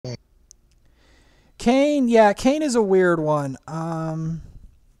Kane, yeah, Kane is a weird one.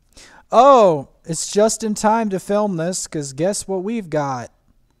 Oh, it's just in time to film this, because guess what we've got?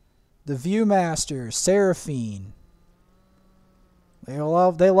 The Viewmaster, Seraphine. They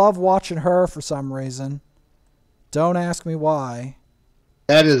love watching her for some reason. Don't ask me why.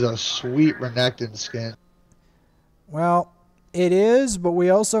 That is a sweet Renekton skin. Well, it is, but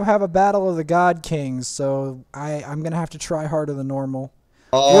we also have a Battle of the Godkings, so I'm going to have to try harder than normal.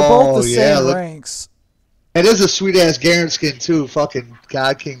 Oh, we're both the yeah, same look. ranks. It is a sweet-ass Garen skin, too. Fucking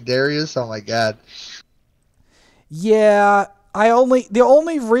God King Darius. Oh, my God. Yeah, the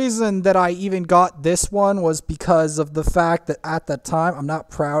only reason that I even got this one was because of the fact that at the time, I'm not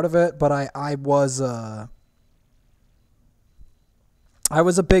proud of it, but I was a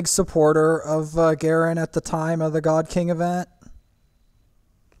big supporter of Garen at the time of the God King event.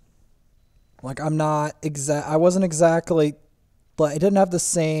 Like, I wasn't exactly, but I didn't have the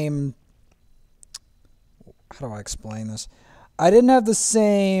same, how do I explain this? I didn't have the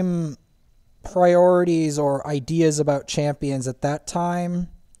same priorities or ideas about champions at that time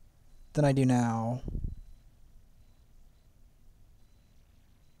than I do now.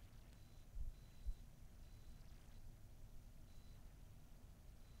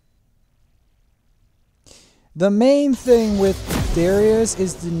 The main thing with Darius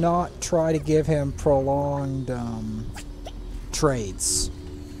is to not try to give him prolonged trades.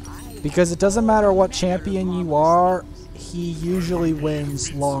 Because it doesn't matter what champion you are, he usually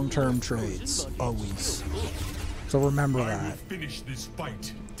wins long-term trades. Always. So remember that.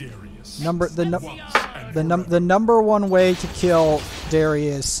 The number one way to kill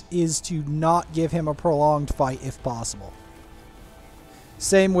Darius is to not give him a prolonged fight if possible.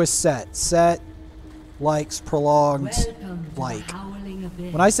 Same with Set. Set likes prolonged, like,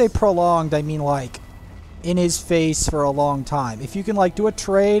 when I say prolonged, I mean like in his face for a long time. If you can like do a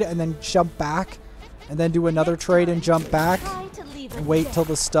trade and then jump back and then do another trade and jump back and wait till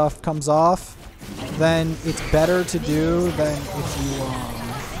the stuff comes off, then it's better to do than if you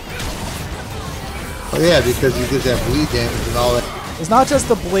Oh yeah, because you get that bleed damage and all that. It's not just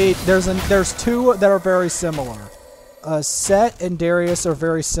the bleed. There's two that are very similar. Set and Darius are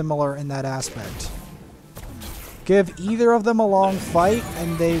very similar in that aspect. Give either of them a long fight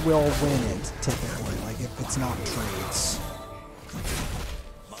and they will win it, typically, like if it's not trades.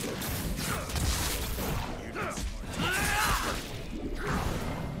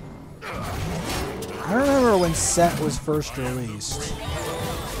 I remember when Set was first released,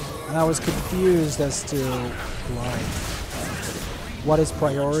 and I was confused as to like what his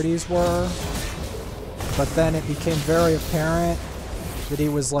priorities were, but then it became very apparent that he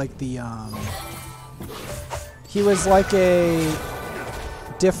was like the he was like a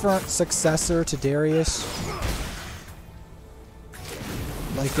different successor to Darius,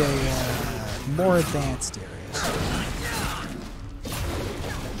 like a more advanced Darius.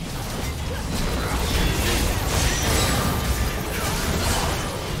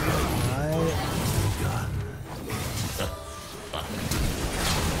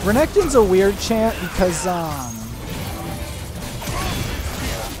 Renekton's a weird champ because,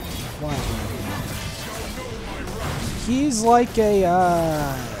 he's like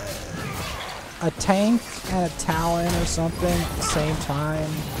a tank and a talon or something at the same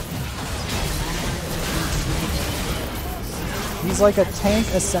time. He's like a tank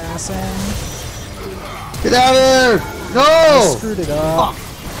assassin. Get out of here! No! I screwed it up.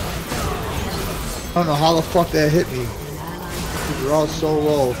 I don't know how the fuck that hit me. You're all so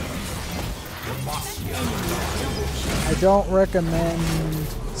low. I don't recommend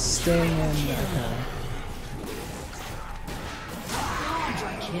staying in there.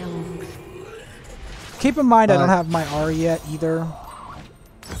 Keep in mind I don't have my R yet either.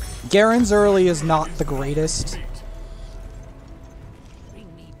 Garen's early is not the greatest.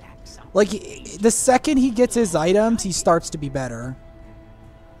 Like, the second he gets his items, he starts to be better.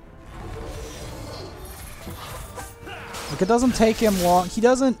 Like, it doesn't take him long. He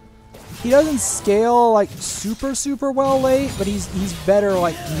doesn't scale like super well late, but he's better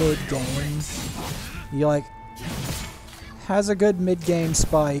like mid game. He like has a good mid game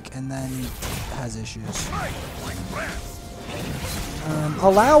spike and then has issues.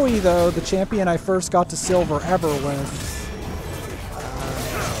 Alawi though, the champion I first got to silver ever with.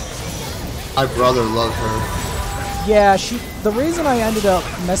 My brother loves her. Yeah, the reason I ended up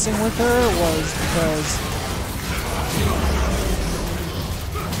messing with her was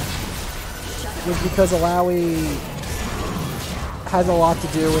because Alawi has a lot to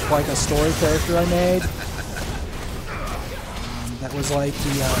do with like a story character I made. That was like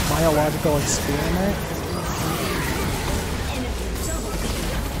the biological experiment.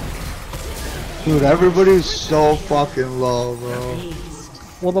 Dude, everybody's so fucking low, bro.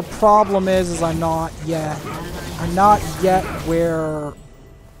 Well, the problem is I'm not yet where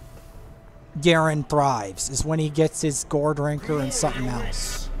Garen thrives, is when he gets his gore drinker and something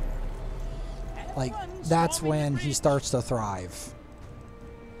else. Like, that's when he starts to thrive.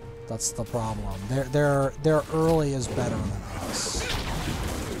 That's the problem. Their early is better than us.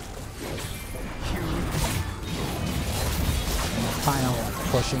 Kind of like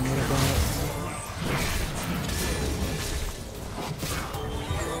pushing it a bit.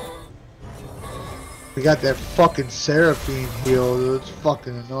 We got that fucking Seraphine heal, dude. It's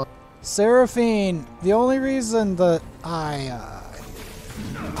fucking annoying. Seraphine, the only reason that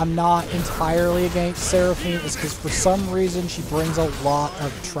I'm not entirely against Seraphine is because for some reason she brings a lot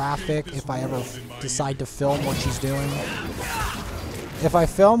of traffic if I ever decide to film what she's doing. If I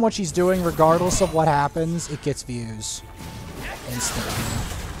film what she's doing, regardless of what happens, it gets views. Instantly.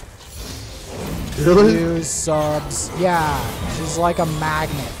 Really? Views, subs. Yeah, she's like a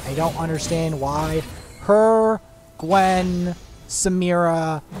magnet. I don't understand why. Her, Gwen,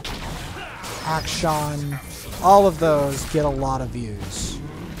 Samira, Akshan, all of those get a lot of views.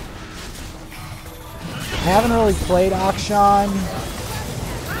 I haven't really played Akshan.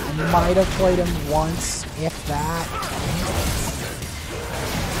 I might have played him once, if that.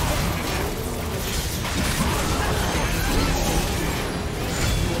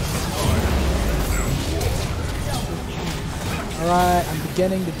 Alright, I'm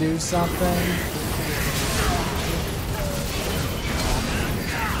beginning to do something.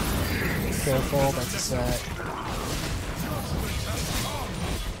 Careful, that's a set.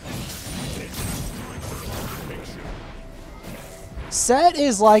 Set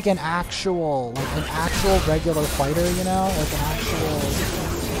is like an actual regular fighter, you know? Like an actual...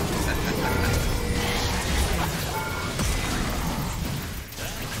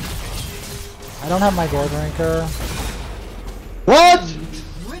 I don't have my gore drinker. What?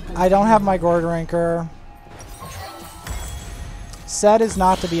 I don't have my gore drinker. Set is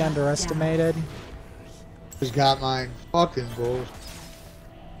not to be underestimated. Just got mine. Fucking gold.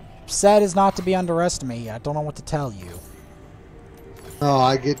 Set is not to be underestimated. I don't know what to tell you. No,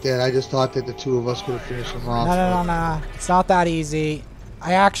 I get that. I just thought that the two of us could have finished them off. No. It's not that easy.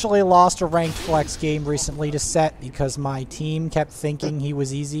 I actually lost a ranked flex game recently to Set because my team kept thinking he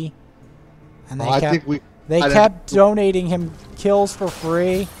was easy. And they kept donating him kills for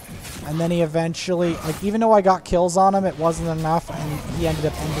free. And then he eventually, like, even though I got kills on him, it wasn't enough, and he ended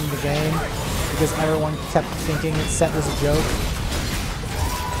up ending the game because everyone kept thinking that Set was a joke.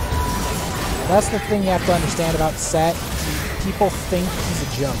 That's the thing you have to understand about Set. People think he's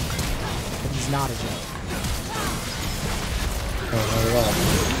a joke, but he's not a joke. No, not at all.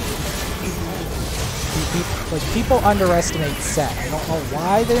 Like, people underestimate Set. I don't know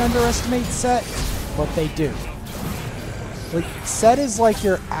why they underestimate Set, but they do. Like, Set is like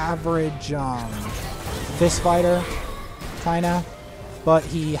your average fist fighter, kinda, but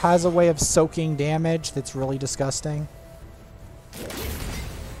he has a way of soaking damage that's really disgusting.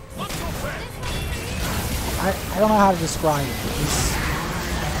 I don't know how to describe it.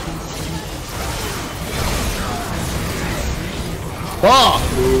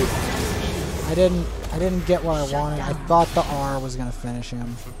 I didn't get what I wanted. I thought the R was gonna finish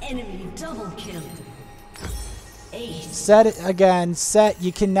him. Enemy double kill. Set again. Set.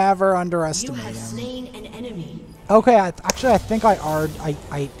 You can never underestimate him. Slain an enemy. Okay. I think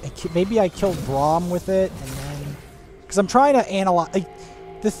maybe I killed Braum with it, and then because I'm trying to analyze.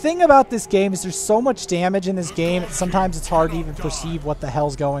 The thing about this game is there's so much damage in this game. Sometimes it's hard to even perceive what the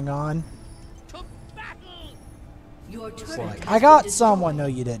hell's going on. It's like, I got someone. No,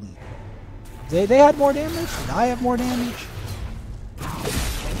 you didn't. They had more damage. Did I have more damage? There's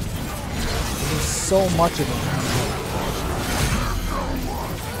so much of it.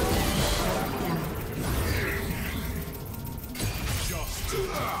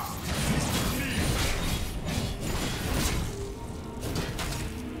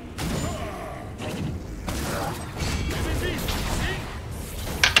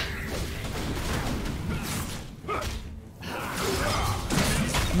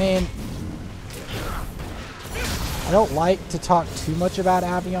 I mean, I don't like to talk too much about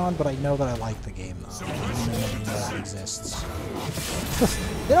Avion, but I know that I like the game, though. I don't know that it exists.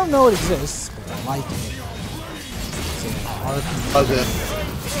 They don't know it exists, but I like it.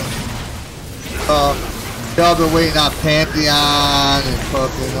 Y'all been waiting on Pantheon and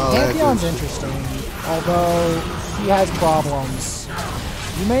fucking all that. Pantheon's interesting, although he has problems.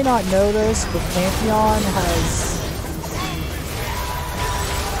 You may not know this, but Pantheon has...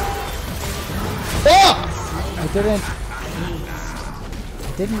 I didn't...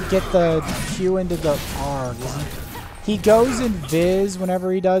 I didn't get the Q into the R. He goes in Viz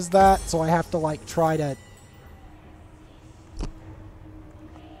whenever he does that, so I have to like try to...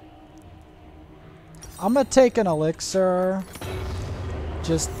 I'm gonna take an elixir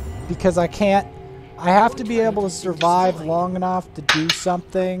just because I can't... I have to be able to survive long enough to do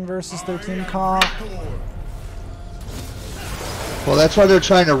something versus their team comp. Well, that's why they're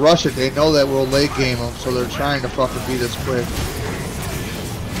trying to rush it. They know that we'll late game them, so they're trying to fucking beat us quick.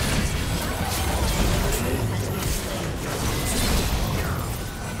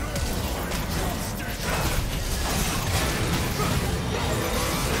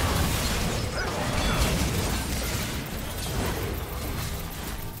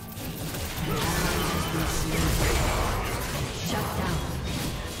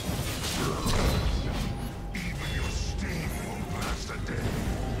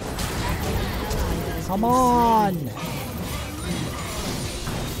 Come on!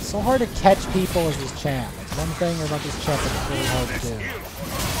 It's so hard to catch people as this champ. It's one thing about this champ that's really hard to do.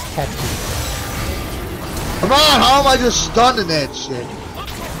 Just catch people. Come on, how am I just stunned in that shit?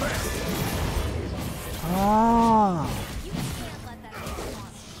 Ah!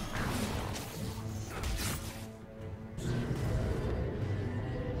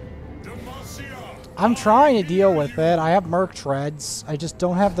 I'm trying to deal with it. I have Merc Treads. I just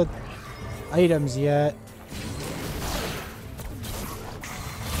don't have the items yet.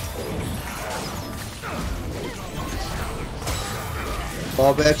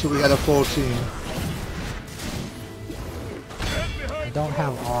 I'll bet you we got a full team. I don't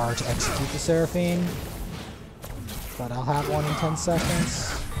have R to execute the Seraphine, but I'll have one in 10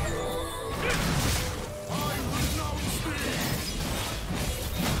 seconds.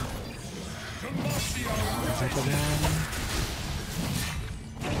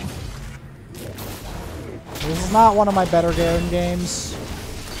 This is not one of my better Garen games.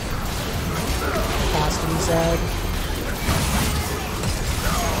 Has to be said.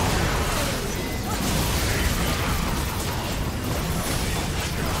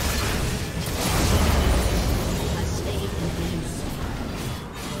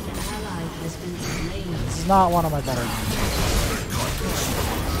 This is not one of my better games.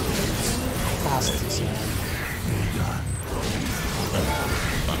 Has to be said.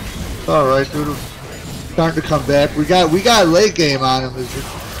 Alright, dude. Starting to come back. We got late game on him.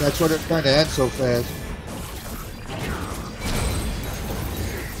 That's why they're trying to end so fast.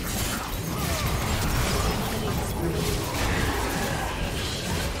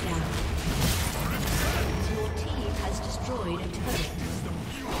 Your team has destroyed a turret.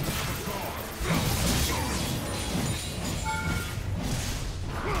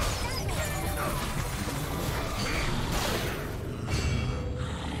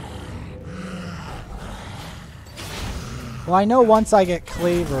 Well, I know once I get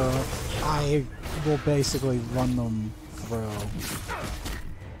Cleaver, I will basically run them through.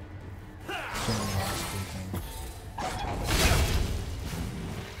 Generally speaking.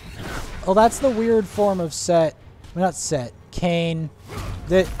 Oh, that's the weird form of Set. Well, not Set. Kayn.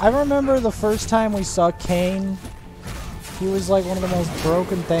 I remember the first time we saw Kayn. He was like one of the most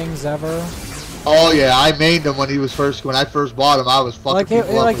broken things ever. Oh yeah, I mained him when I first bought him. I was fucking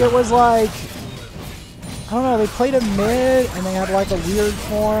people up. It was like, I don't know, they played a mid and they had like a weird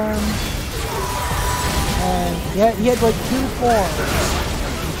form. And he had like 2 forms.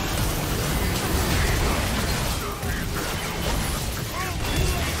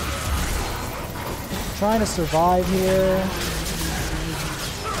 Trying to survive here.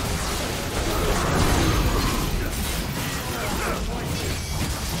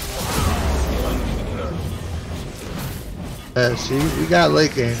 See, we got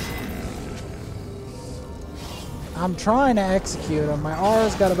late game. I'm trying to execute him. My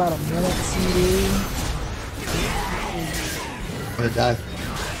R's got about a minute CD. I'm gonna die.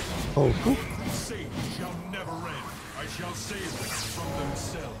 Oh, cool.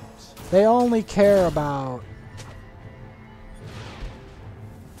 They only care about...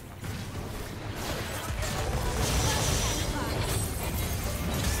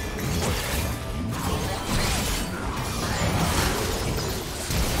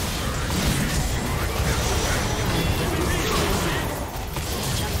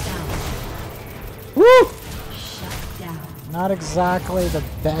 Woo! Not exactly the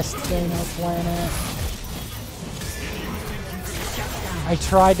best thing on the planet. I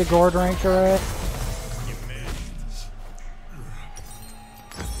tried to Gord Ranker it.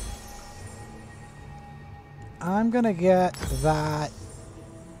 I'm gonna get that.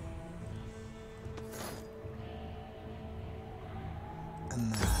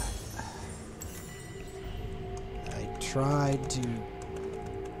 And that. I tried to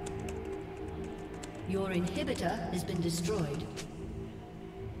Your inhibitor has been destroyed.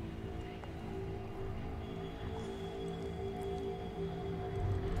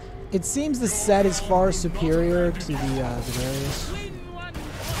 It seems the set is far superior to the Darius.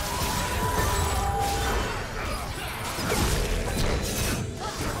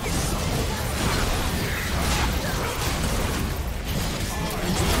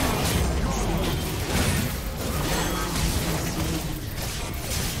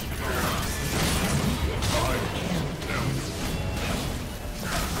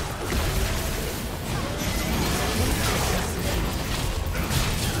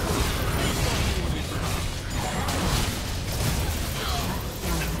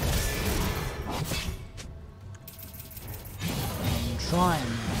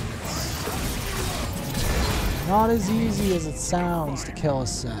 Not as easy as it sounds to kill a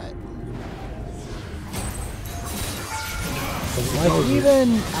set. Like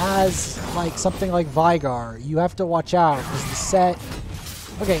even as like something like Vigar, you have to watch out because the set.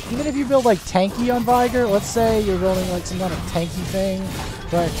 Okay, even if you build like tanky on Vigar, let's say you're building like some kind of tanky thing,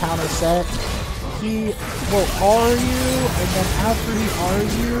 trying to counter set. He will R you, and then after he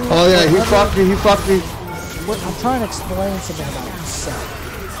R's you. Oh yeah, he fucked me. He fucked me. I'm trying to explain something about this set.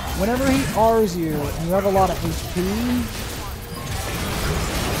 Whenever he R's you and you have a lot of HP,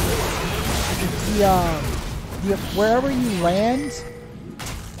 wherever you land,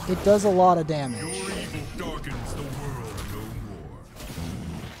 it does a lot of damage. Your evil darkens the world no more.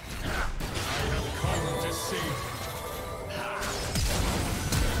 I have come to save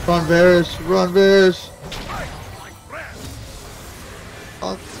you. Run, Varus. Run, Varus.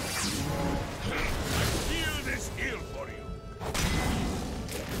 Feel this ill for you.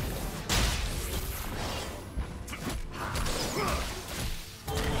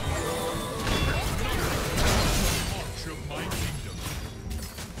 March of my kingdom.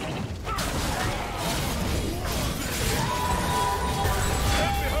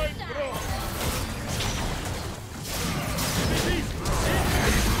 Stand behind throne.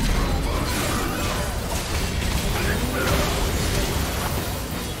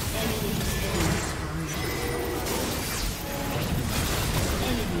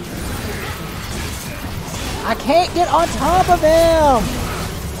 I can't get on top of him!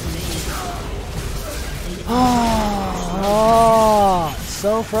 Oh,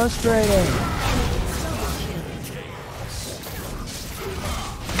 so frustrating.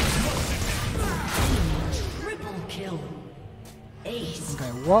 Triple kill. Ace.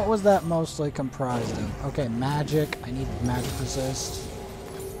 Okay, what was that mostly comprised of? Okay, magic. I need magic resist.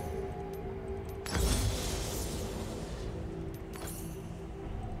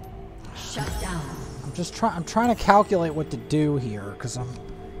 Shut down. I'm trying to calculate what to do here because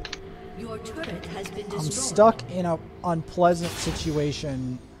Your turret has been destroyed. I'm stuck in an unpleasant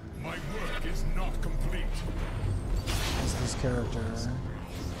situation My work is not complete. as this character.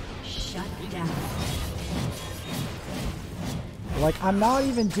 Shut down. Like, I'm not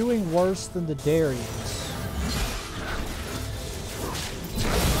even doing worse than the Darius.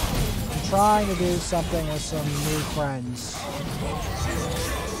 I'm trying to do something with some new friends,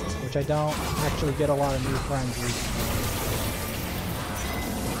 which I don't actually get a lot of new friends recently.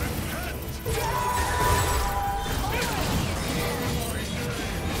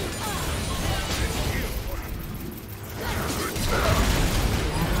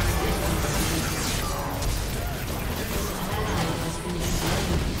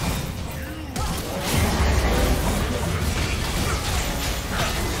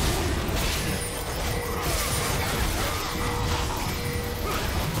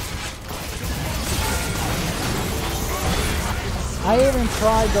 I even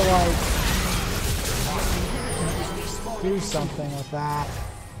tried to, like, do something with that.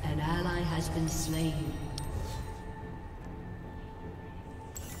 An ally has been slain.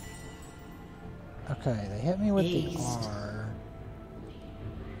 Okay, they hit me with the Aced. R.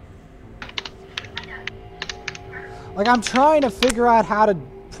 Like, I'm trying to figure out how to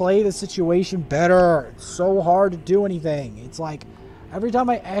play the situation better. It's so hard to do anything. It's like, every time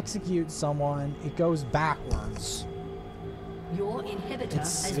I execute someone, it goes backwards. Your inhibitor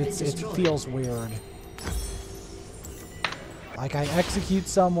has been It destroyed. feels weird. Like, I execute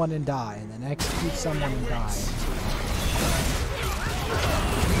someone and die, and then execute someone and die.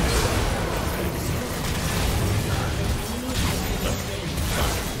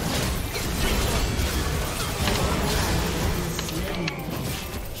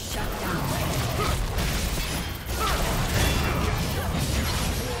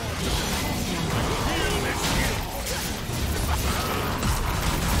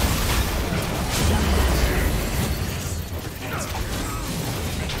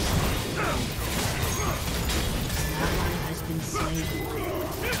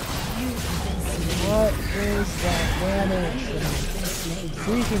 is that damage?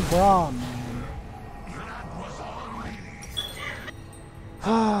 Freaking Braum, man.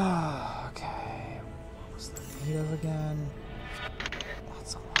 Okay. What was the meat of again?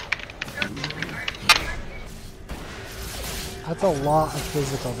 That's a lot. That's a lot of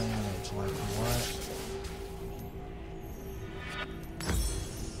physical damage. Like, what?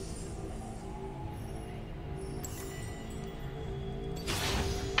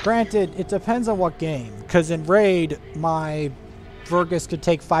 Granted, it depends on what game. Because in Raid, my Vergus could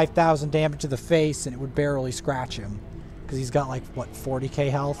take 5,000 damage to the face and it would barely scratch him. Because he's got like, what, 40k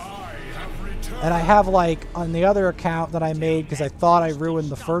health? And I have like, on the other account that I made, because I thought I ruined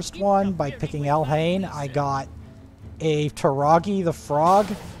the first one by picking Elhain, I got a Taragi the Frog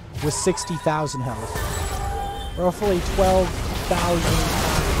with 60,000 health. Roughly 12,000,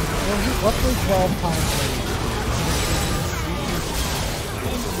 roughly 12 times rate.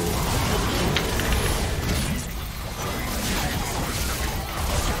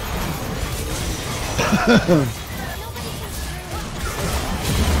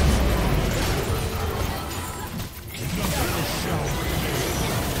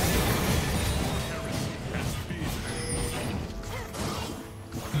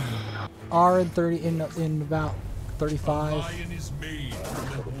 R in 30 in about 35. Lion is made from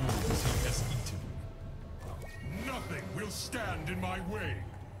the wolves he has eaten. Nothing will stand in my way.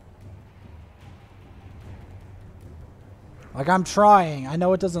 Like, I'm trying. I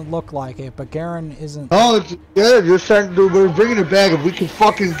know it doesn't look like it, but Garen isn't. Oh, it's good. You're starting to. We're bringing it back. If we can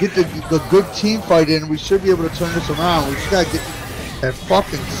fucking get the good team fight in, we should be able to turn this around. We just gotta get that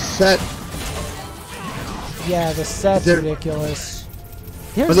fucking set. Yeah, the set's ridiculous.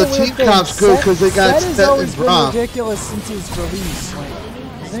 Here's But the team comp's good because they got Set set has and been Braum. ridiculous since its release. Like,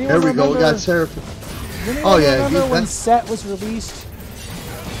 does anyone There we go. We got remember- Seraphim. Does anyone Oh, yeah, remember he's when been- Set was released?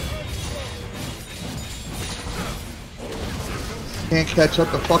 Can't catch up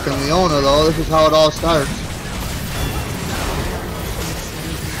to fucking Leona though. This is how it all starts.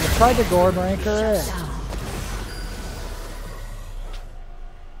 I tried to Gord rank her.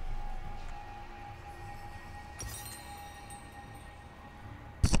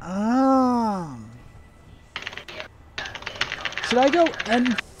 Should I go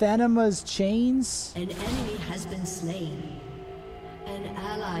Enthenima's Chains? An enemy has been slain. An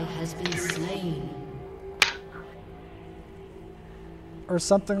ally has been slain. Or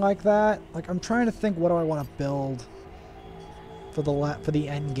something like that? Like, I'm trying to think, what do I want to build for the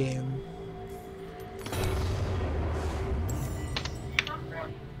end game?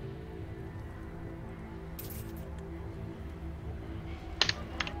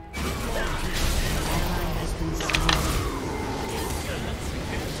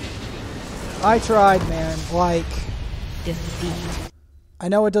 I tried, man. Like, Defeat. I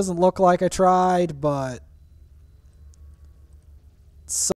know it doesn't look like I tried, but